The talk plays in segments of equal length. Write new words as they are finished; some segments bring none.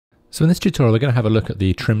So in this tutorial, we're going to have a look at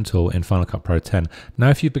the trim tool in Final Cut Pro 10. Now,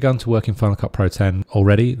 if you've begun to work in Final Cut Pro 10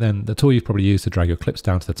 already, then the tool you've probably used to drag your clips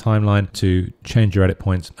down to the timeline, to change your edit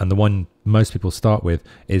points, and the one most people start with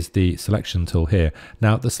is the selection tool here.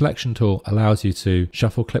 Now, the selection tool allows you to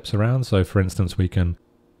shuffle clips around. So for instance, we can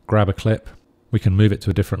grab a clip, we can move it to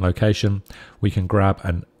a different location, we can grab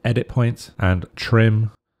an edit point and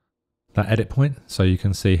trim that edit point. So you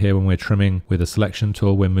can see here when we're trimming with the selection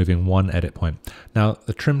tool, we're moving one edit point. Now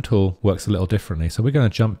the trim tool works a little differently. So we're going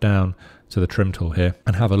to jump down to the trim tool here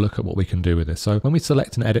and have a look at what we can do with this. So when we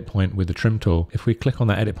select an edit point with the trim tool, if we click on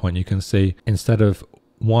that edit point, you can see instead of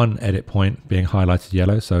one edit point being highlighted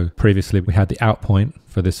yellow, so previously we had the out point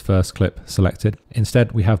for this first clip selected,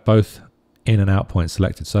 instead we have both in and out points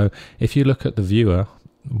selected. So if you look at the viewer,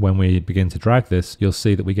 when we begin to drag this, you'll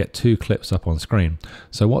see that we get two clips up on screen.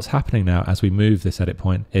 So what's happening now as we move this edit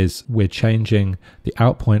point is we're changing the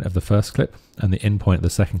out point of the first clip and the in point of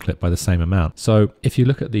the second clip by the same amount. So if you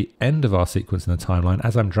look at the end of our sequence in the timeline,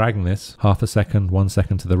 as I'm dragging this half a second, 1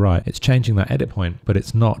 second to the right, it's changing that edit point, but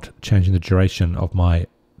it's not changing the duration of my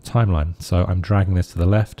timeline. So I'm dragging this to the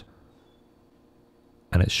left,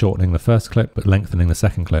 and it's shortening the first clip but lengthening the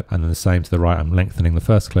second clip, and then the same to the right, I'm lengthening the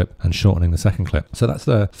first clip and shortening the second clip. So that's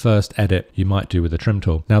the first edit you might do with the trim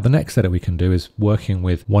tool. Now the next edit we can do is working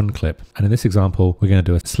with one clip, and in this example we're going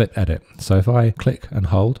to do a slip edit. So if I click and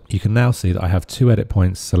hold, you can now see that I have two edit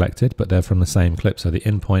points selected, but they're from the same clip, so the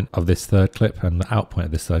in point of this third clip and the out point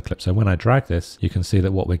of this third clip. So when I drag this, you can see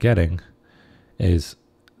that what we're getting is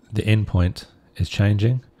the in point is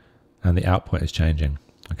changing and the out point is changing.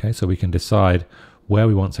 Okay, so we can decide where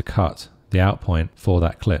we want to cut the out point for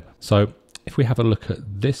that clip. So if we have a look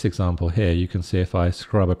at this example here, you can see if I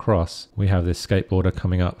scrub across, we have this skateboarder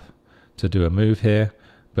coming up to do a move here,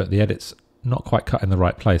 but the edit's not quite cut in the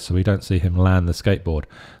right place, so we don't see him land the skateboard.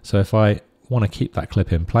 So if I want to keep that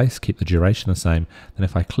clip in place, keep the duration the same, then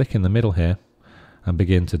if I click in the middle here and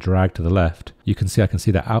begin to drag to the left, you can see I can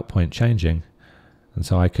see that out point changing, and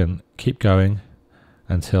so I can keep going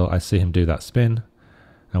until I see him do that spin,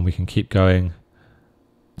 and we can keep going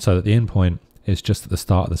so that the in point is just at the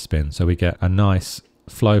start of the spin. So we get a nice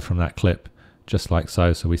flow from that clip, just like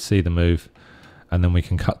so. So we see the move and then we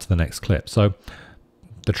can cut to the next clip. So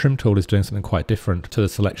the trim tool is doing something quite different to the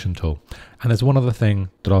selection tool. And there's one other thing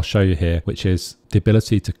that I'll show you here, which is the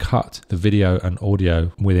ability to cut the video and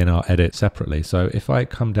audio within our edit separately. So if I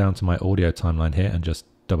come down to my audio timeline here and just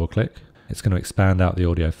double click, it's going to expand out the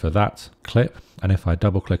audio for that clip. And if I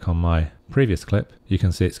double click on my previous clip, you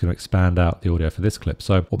can see it's going to expand out the audio for this clip.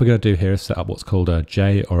 So what we're going to do here is set up what's called a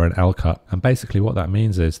J or an L cut. And basically what that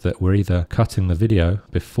means is that we're either cutting the video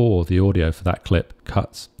before the audio for that clip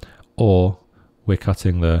cuts, or we're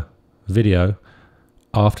cutting the video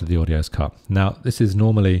after the audio is cut. Now, this is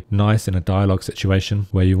normally nice in a dialogue situation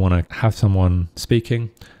where you want to have someone speaking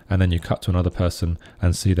and then you cut to another person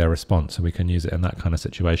and see their response. So we can use it in that kind of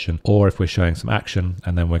situation. Or if we're showing some action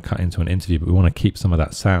and then we're cutting to an interview, but we want to keep some of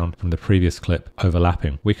that sound from the previous clip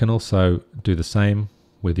overlapping. We can also do the same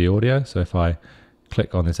with the audio. So if I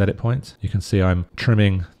click on this edit point, you can see I'm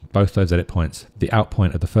trimming both those edit points, the out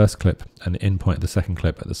point of the first clip and the in point of the second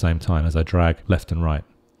clip at the same time as I drag left and right.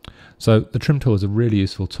 So the trim tool is a really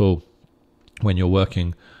useful tool when you're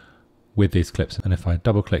working with these clips. And if I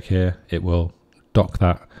double click here, it will dock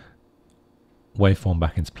that waveform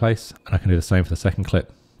back into place, and I can do the same for the second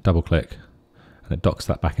clip, double click, and it docks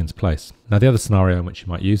that back into place. Now the other scenario in which you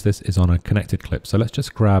might use this is on a connected clip. So let's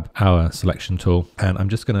just grab our selection tool, and I'm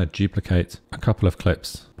just going to duplicate a couple of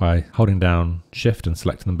clips by holding down Shift and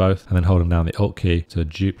selecting them both, and then holding down the Alt key to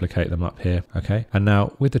duplicate them up here. Okay, and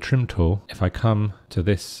now with the trim tool, if I come to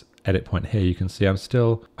this edit point here, you can see I'm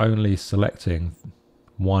still only selecting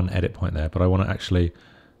one edit point there, but I want to actually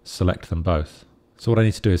select them both. So what I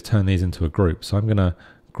need to do is turn these into a group. So I'm going to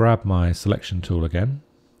grab my selection tool again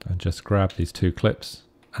and just grab these two clips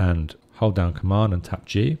and hold down Command and tap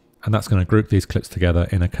G. And that's going to group these clips together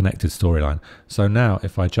in a connected storyline. So now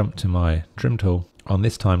if I jump to my trim tool on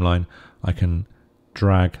this timeline, I can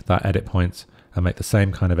drag that edit point and make the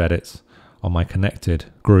same kind of edits on my connected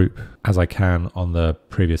group as I can on the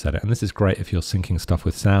previous edit. And this is great if you're syncing stuff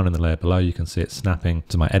with sound in the layer below. You can see it snapping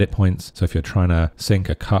to my edit points. So if you're trying to sync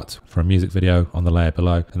a cut for a music video on the layer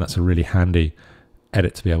below, then that's a really handy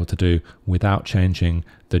edit to be able to do without changing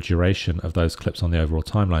the duration of those clips on the overall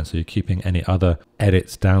timeline. So you're keeping any other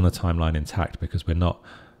edits down the timeline intact, because we're not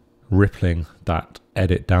rippling that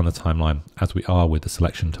edit down the timeline as we are with the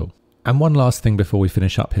selection tool. And one last thing before we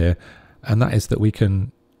finish up here, and that is that we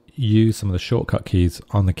can use some of the shortcut keys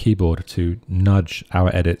on the keyboard to nudge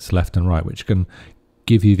our edits left and right, which can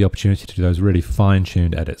give you the opportunity to do those really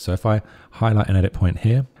fine-tuned edits. So if I highlight an edit point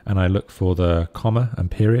here and I look for the comma and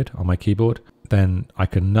period on my keyboard, then I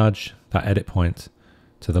can nudge that edit point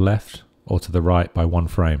to the left or to the right by 1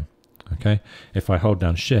 frame. Okay. If I hold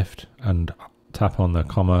down Shift and tap on the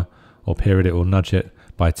comma or period, it will nudge it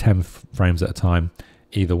by 10 frames at a time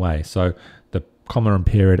either way. So the comma and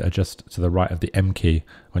period are just to the right of the M key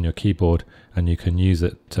on your keyboard, and you can use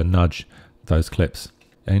it to nudge those clips,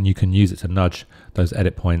 and you can use it to nudge those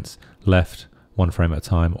edit points left 1 frame at a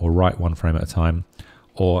time or right 1 frame at a time,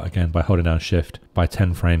 or again by holding down Shift by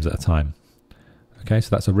 10 frames at a time. Okay, so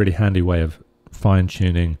that's a really handy way of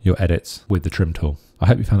fine-tuning your edits with the trim tool. I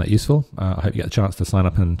hope you found that useful. I hope you get a chance to sign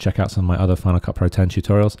up and check out some of my other Final Cut Pro 10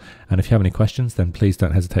 tutorials. And if you have any questions, then please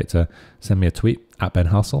don't hesitate to send me a tweet at Ben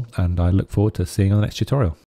Halsall, and I look forward to seeing you on the next tutorial.